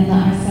minute and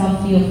let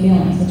myself feel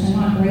feelings, which I'm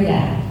not great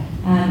at.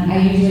 I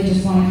usually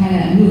just want to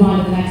kind of move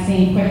on to the next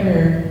thing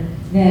quicker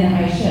than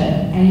I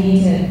should. I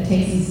need to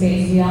take some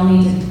space. We all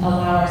need to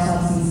allow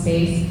ourselves some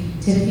space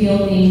to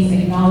feel things,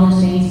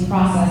 acknowledge things,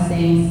 process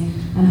things,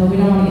 but we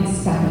don't want to get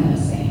stuck in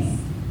those things.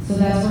 So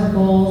that's where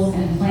goals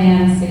and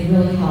plans, they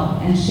really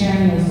help. And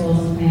sharing those goals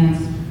and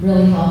plans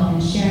really help.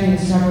 And sharing the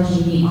struggles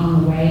you meet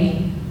on the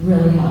way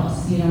really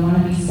helps. You don't want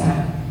to be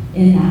stuck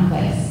in that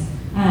place.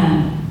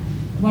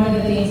 One of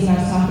the things when I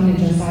was talking to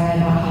Josiah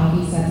about how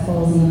he sets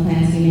goals and the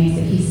plans he makes,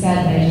 that he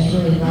said that I just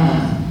really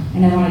loved,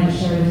 and I wanted to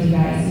share with you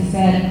guys. He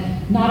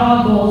said, not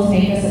all goals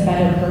make us a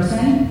better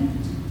person,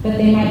 but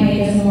they might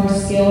make us a more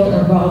skilled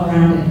or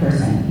well-rounded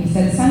person. He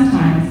said,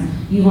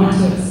 sometimes you want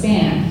to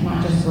expand,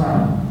 not just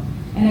grow.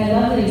 And I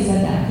love that he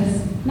said that,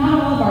 because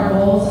not all of our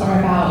goals are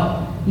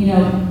about,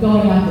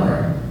 going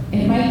upward.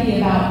 It might be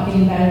about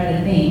getting better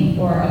at a thing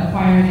or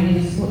acquiring a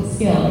new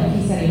skill. Like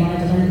he said, he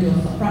wanted to learn to do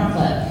a front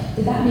flip.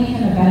 Did that make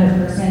him a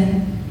better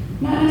person?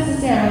 Not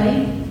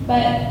necessarily,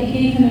 but it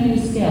gave him a new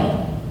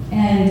skill.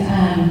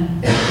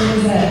 And there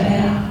was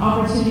an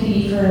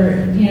opportunity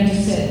for,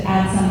 just to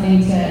add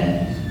something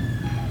to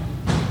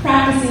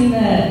practicing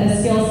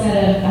the skill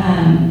set of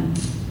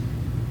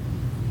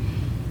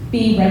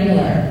being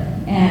regular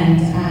and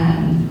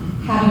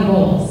having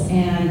goals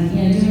and,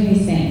 doing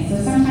these things.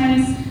 So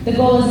sometimes the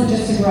goal isn't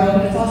just to grow,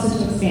 but it's also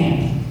to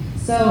expand.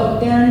 So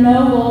there are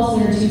no goals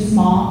that are too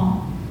small.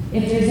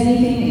 If there's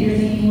anything that you're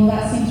thinking, well,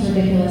 that seems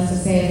ridiculous to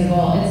say as a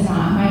goal, it's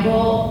not. My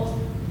goal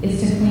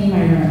is to clean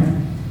my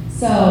room.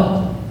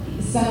 So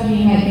some of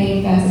you might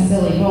think that's a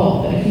silly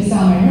goal, but if you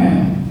saw my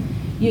room,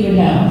 you would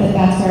know that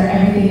that's where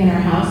everything in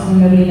our house, when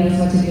nobody knows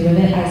what to do with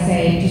it, I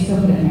say, just go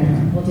put it in my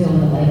room. We'll deal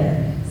with it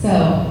later.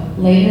 So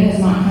later has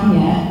not come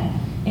yet,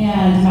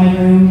 and my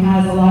room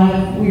has a lot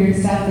of weird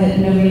stuff that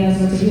nobody knows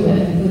what to do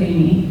with, including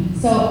me.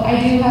 So I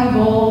do have a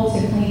goal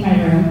to clean my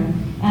room.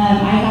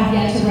 I have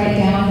yet to write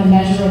down the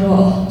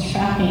measurable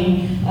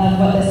tracking of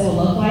what this will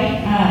look like,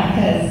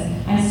 because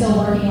I'm still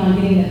working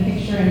on getting the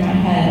picture in my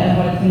head of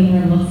what a clean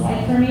room looks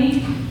like for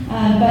me.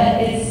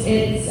 But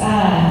it's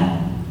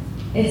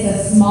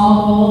a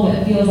small goal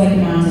that feels like a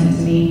mountain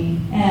to me.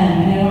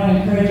 And I want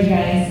to encourage you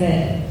guys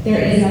that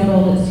there is no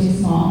goal that's too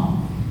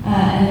small,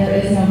 and there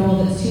is no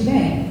goal that's too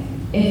big.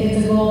 If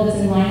it's a goal that's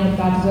in line with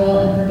God's will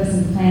and purpose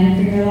and plan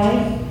for your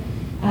life,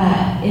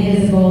 it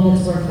is a goal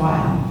that's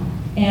worthwhile.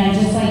 And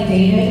just like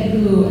David,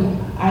 who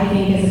I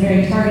think is a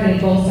very targeted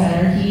goal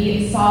setter,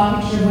 he saw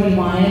a picture of what he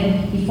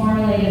wanted, he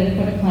formulated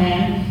a quick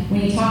plan.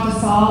 When he talked to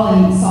Saul,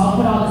 and Saul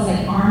put all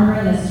this armor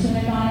and this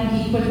tunic on him,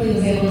 he quickly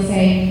was able to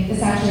say,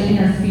 this actually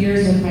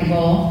interferes with my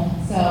goal,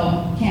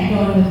 so can't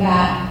go in with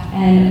that.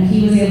 And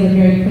he was able to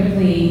very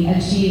quickly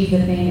achieve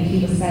the thing that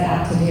he was set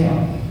out to do.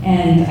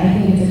 And I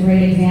think it's a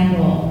great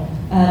example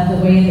of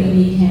the way that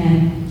we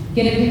can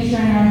get a picture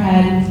in our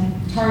head,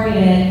 target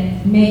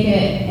it, make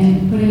it,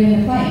 and put it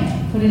into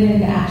play, put it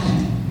into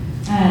action.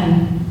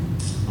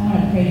 I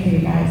want to pray for you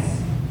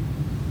guys.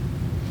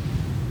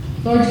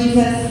 Lord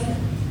Jesus,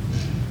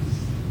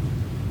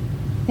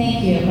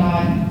 thank you,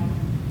 God.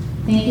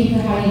 Thank you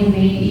for how you've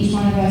made each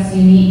one of us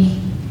unique.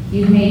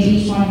 You've made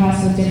each one of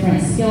us with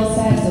different skill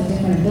sets, with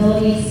different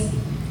abilities,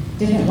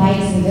 different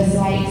likes and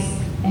dislikes.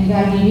 And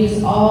God, you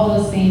use all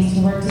those things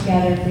to work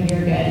together for your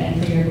good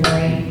and for your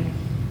glory.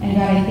 And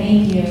God, I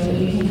thank you that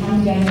we can come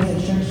together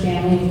as a church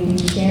family, we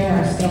can share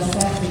our skill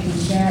sets, we can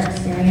share our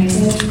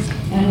experiences,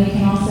 and we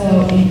can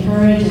also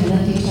encourage and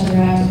lift each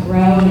other up to grow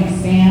and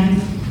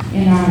expand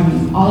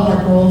in all of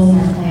our goals and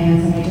our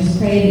plans. And I just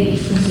pray that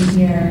each person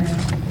here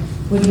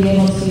would be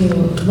able to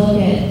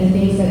look at the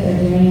things that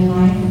they're doing in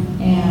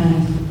life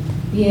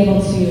and be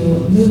able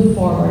to move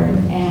forward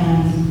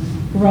and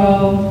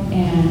grow,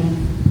 and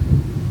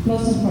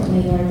most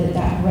importantly, Lord,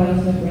 that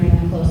growth would bring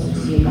them closer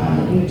to you, God,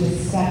 that we would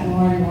just step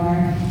more and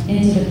more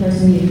into the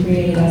person you've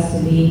created us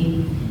to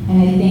be.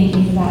 And I thank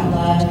you for that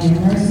love and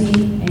your mercy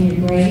and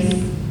your grace.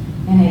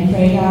 And I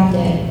pray, God,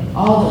 that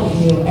all that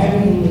we do,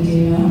 everything we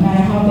do, no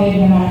matter how big,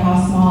 no matter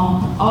how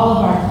small, all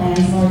of our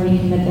plans, Lord, we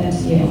commit them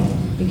to you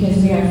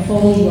because we are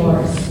fully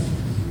yours.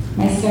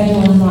 My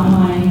schedule is not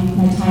mine,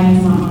 my time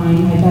is not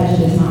mine, my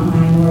budget is not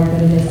mine, Lord,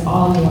 but it is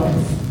all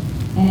yours.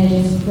 And I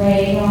just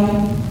pray,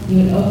 God,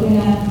 you would open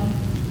up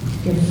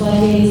your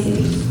floodgates, that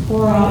you just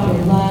pour out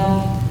your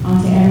love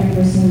onto every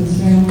person in this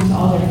room, to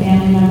all their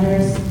family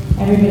members,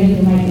 everybody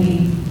who might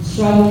be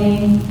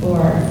struggling or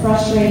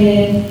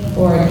frustrated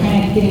or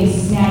kind of getting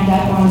snagged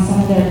up on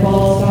some of their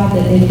goals, God,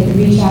 that they could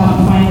reach out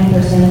and find a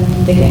person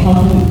that can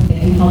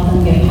help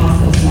them get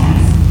past those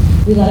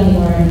snags. We love you,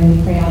 Lord, and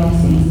we pray all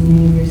these things in the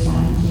name of your Son.